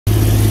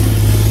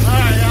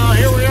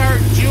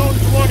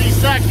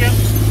2nd.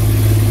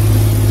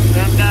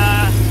 And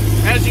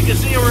as you can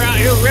see, we're out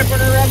here ripping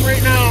her up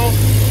right now,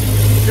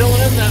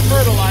 filling in that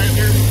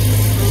fertilizer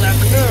or that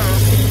manure.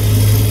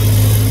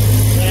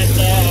 And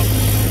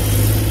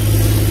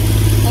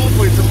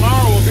hopefully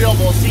tomorrow we'll be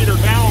able to seed her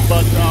down,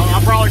 but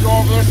I'll probably go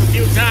over this a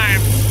few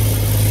times,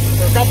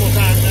 or a couple of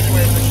times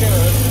anyway for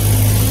sure,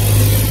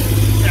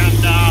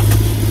 and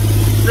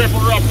rip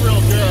her up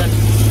real good.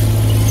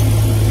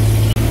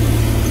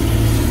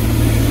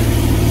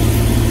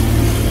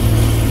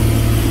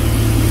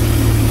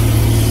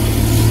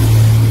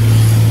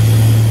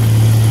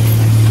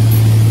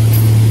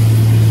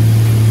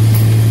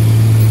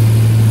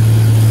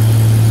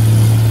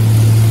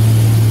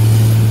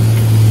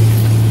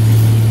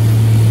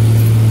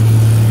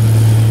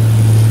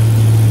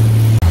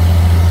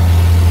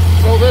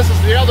 This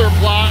is the other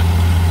plot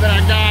that I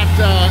got.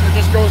 It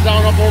just goes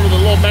down up over the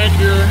little bank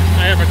here.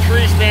 I have a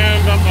tree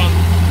stand up on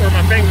where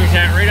my finger's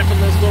at, right up in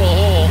this little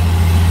hole.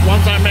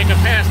 Once I make a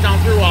pass down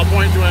through, I'll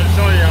point to it and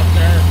show you up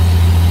there.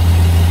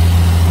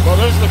 Well,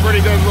 this is a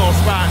pretty good little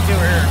spot too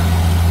here.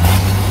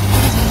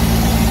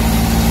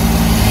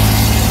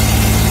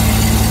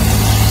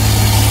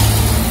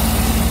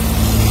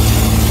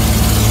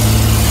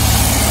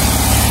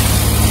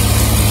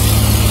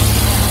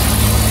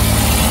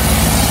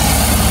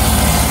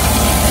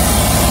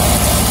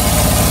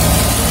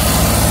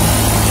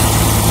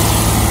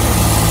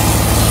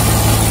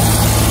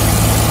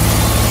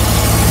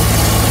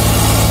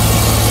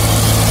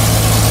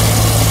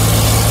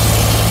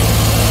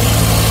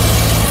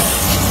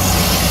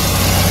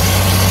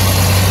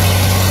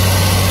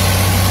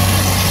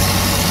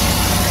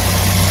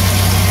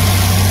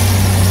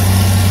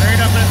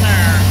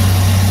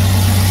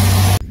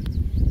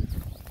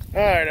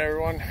 Alright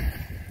everyone,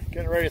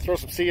 getting ready to throw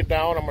some seed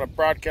down. I'm going to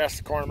broadcast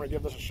the corn. I'm going to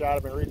give this a shot.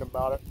 I've been reading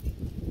about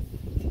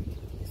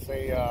it.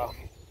 They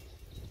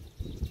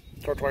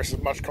throw twice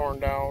as much corn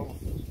down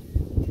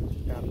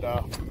and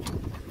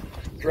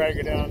drag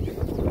it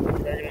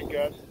in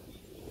good.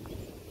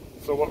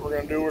 So what we're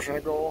going to do is we're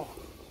going to go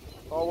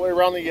all the way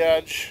around the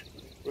edge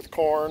with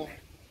corn,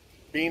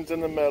 beans in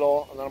the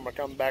middle, and then I'm going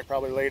to come back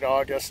probably late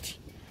August,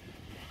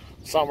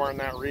 somewhere in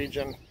that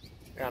region,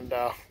 and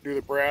do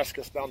the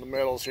brassicas down the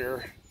middles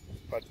here.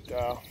 But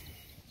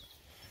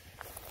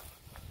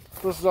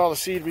this is all the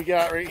seed we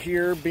got right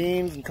here,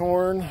 beans and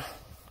corn.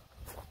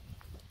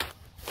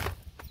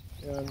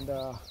 And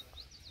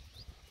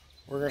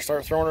we're going to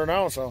start throwing her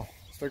down, so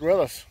stick with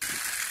us.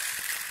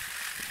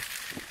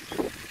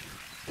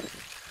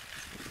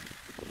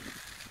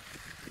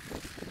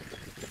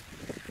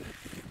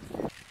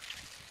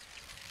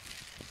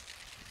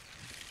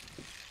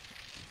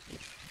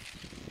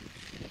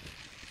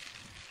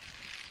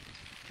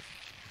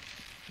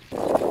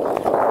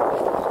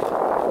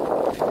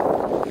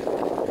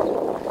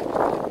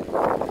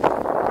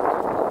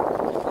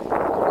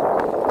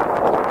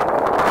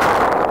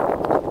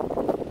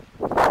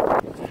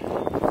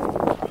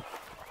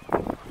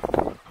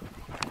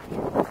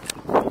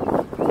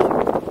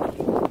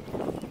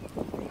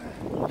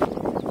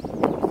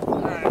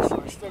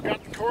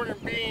 Corn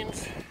and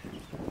beans,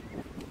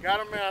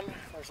 got them in.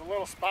 There's a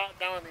little spot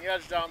down on the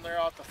edge down there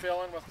I'll have to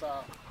fill in with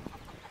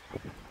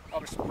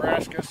probably some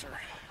brassicas or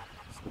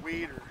some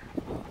wheat or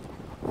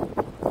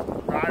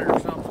rye or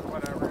something,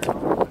 whatever, you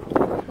know.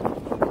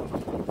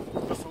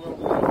 Just a little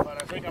bit,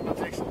 but I think I'm going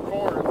to take some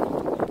corn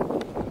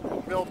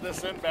and build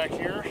this in back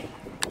here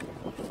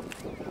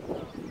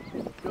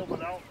and build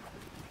it out.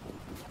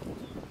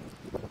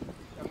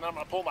 And then I'm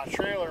going to pull my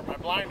trailer, my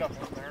blind up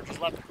in there, just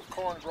let the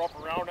corn grow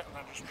up around it, and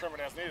then just trim it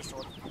as needed so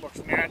it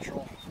looks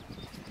natural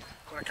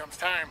when it comes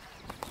time.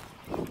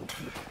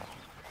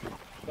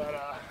 But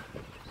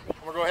I'm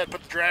going to go ahead and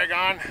put the drag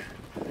on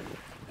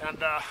and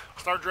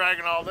start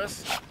dragging all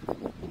this.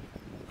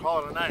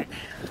 Call it a night.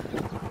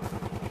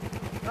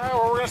 Alright,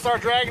 well, we're going to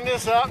start dragging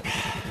this up.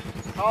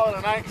 Call it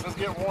a night because it's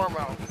getting warm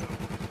out.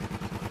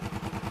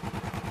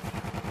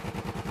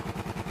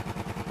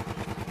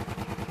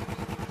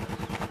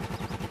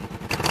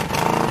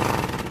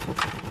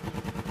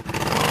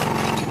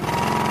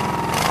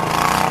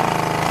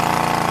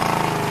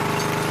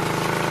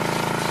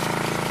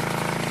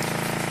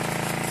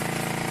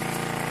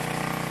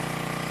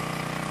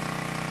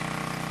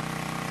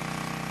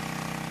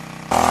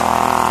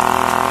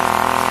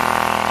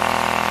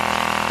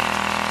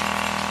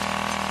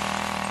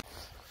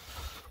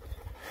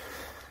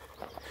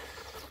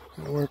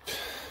 It worked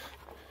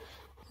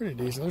pretty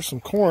decent. There's some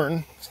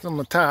corn still on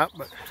the top,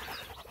 but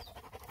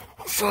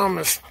some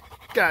has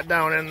got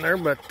down in there,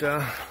 but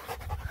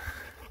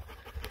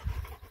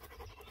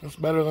it's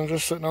better than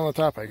just sitting on the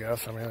top, I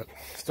guess. I mean, it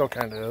still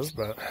kind of is,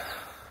 but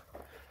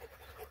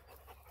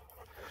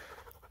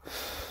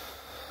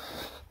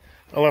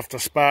I left a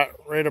spot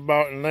right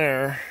about in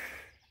there,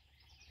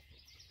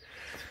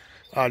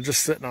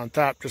 just sitting on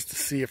top, just to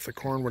see if the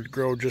corn would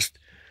grow just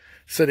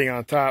sitting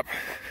on top.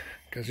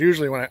 Because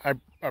usually when I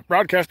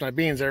broadcast my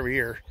beans every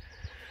year,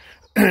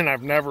 and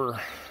I've never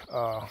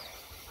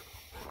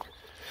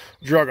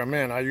drug them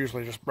in. I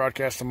usually just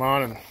broadcast them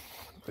on, and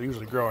they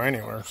usually grow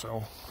anywhere.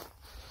 So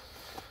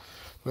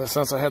But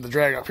since I had the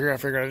drag up here, I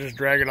figured I'd just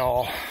drag it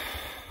all.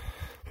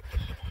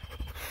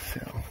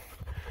 So,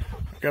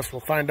 I guess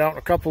we'll find out in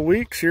a couple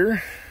weeks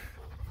here.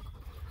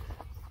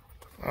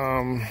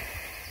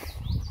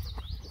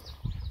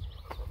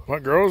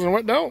 What grows and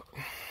what don't.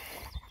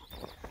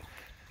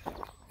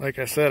 Like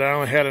I said, I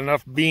only had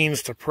enough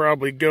beans to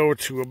probably go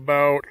to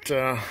about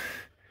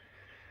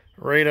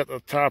right at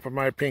the top of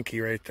my pinky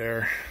right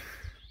there.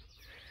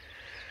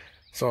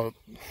 So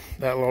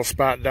that little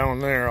spot down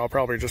there, I'll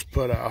probably just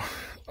put a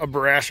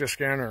brassica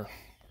skin or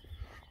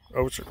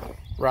oats or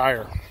rye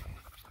or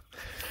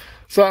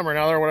something or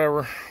another,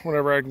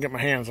 whatever I can get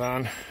my hands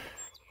on.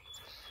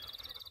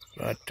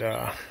 But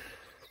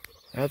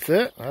that's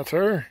it. That's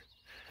her.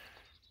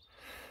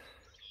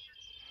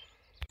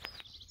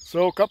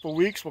 So a couple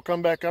weeks, we'll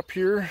come back up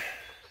here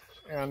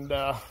and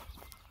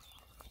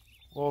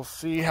we'll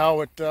see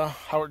how it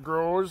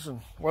grows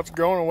and what's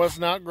growing and what's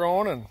not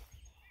growing, and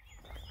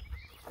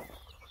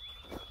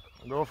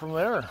we'll go from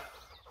there.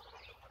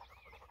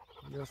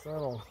 I guess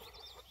that'll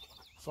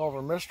solve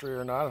a mystery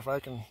or not, if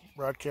I can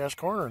broadcast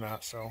corn or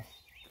not. So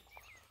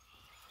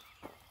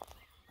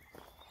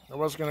I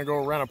was gonna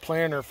go rent a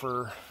planter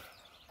for,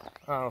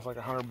 I don't know, it's like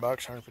 $100,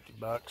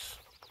 $150,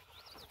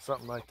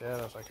 something like that.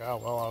 I was like, oh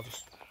well, I'll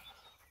just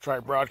try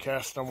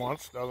broadcast them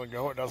once. Doesn't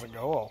go, it doesn't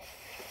go.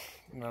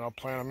 And then I'll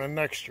plant them in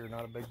next year.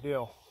 Not a big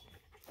deal.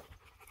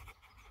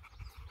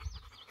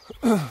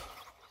 But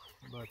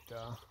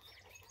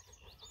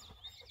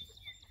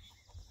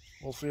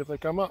we'll see if they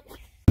come up.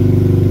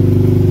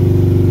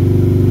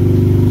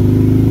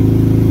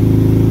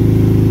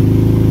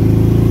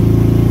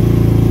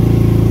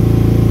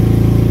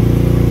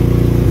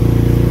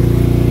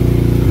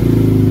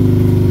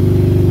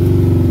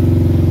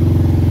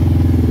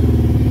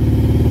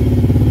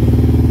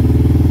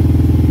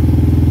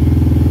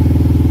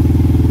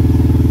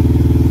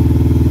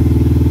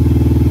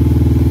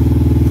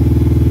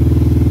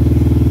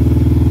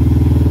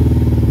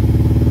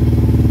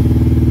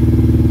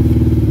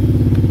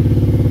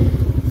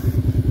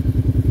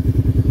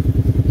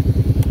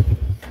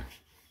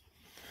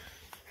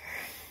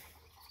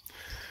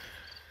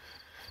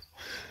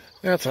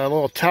 That's a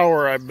little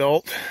tower I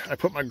built. I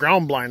put my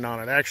ground blind on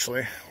it,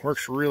 actually.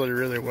 Works really,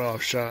 really well.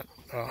 I've shot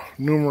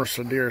numerous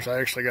deers. I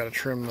actually got to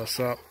trim this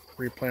up,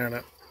 replant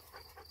it.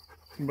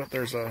 But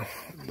there's the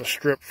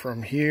strip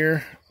from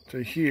here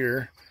to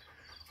here,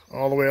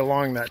 all the way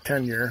along that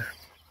tenure.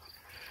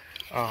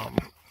 I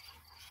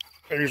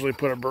usually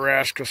put a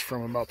brassicas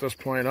from about this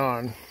point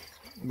on,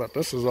 but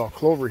this is all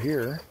clover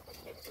here.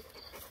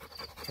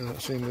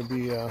 Doesn't seem to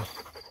be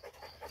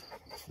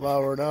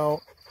flowered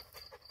out.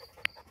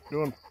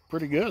 Doing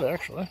pretty good,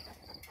 actually.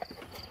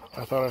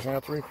 I thought I was gonna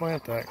have to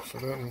replant that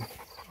because it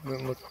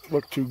didn't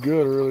look too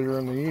good earlier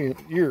in the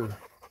year.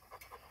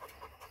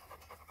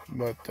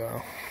 But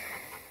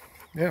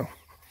yeah,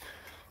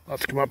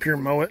 let's come up here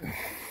and mow it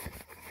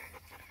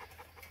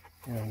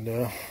and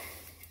do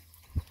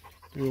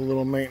a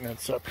little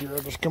maintenance up here.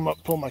 I'll just come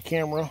up, pull my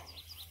card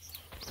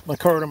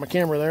on my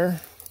camera there,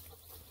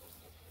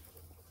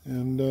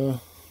 and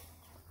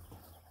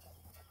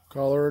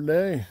call her a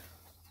day.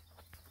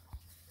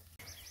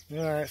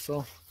 Alright,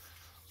 so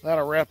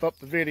that'll wrap up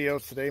the video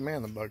today.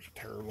 Man, the bugs are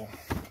terrible.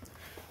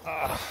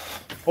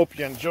 Hope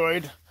you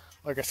enjoyed.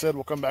 Like I said,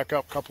 we'll come back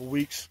up a couple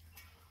weeks.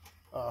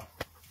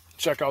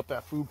 Check out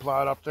that food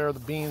plot up there, the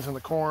beans and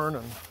the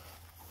corn,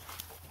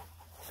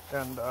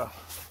 and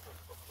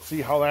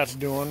see how that's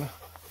doing.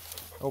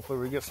 Hopefully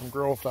we get some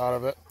growth out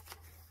of it.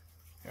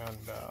 And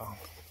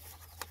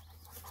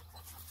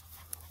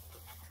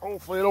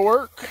hopefully it'll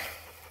work.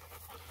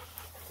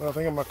 But I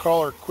think I'm going to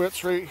call her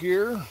quits right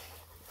here.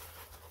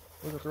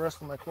 Look at the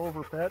rest of my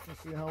clover patch and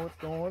see how it's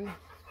going.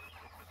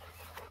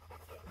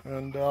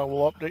 And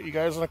we'll update you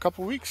guys in a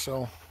couple weeks.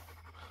 So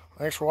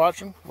thanks for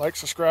watching. Like,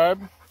 subscribe,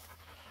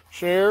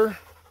 share,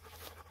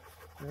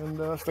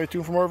 and stay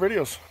tuned for more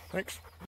videos. Thanks.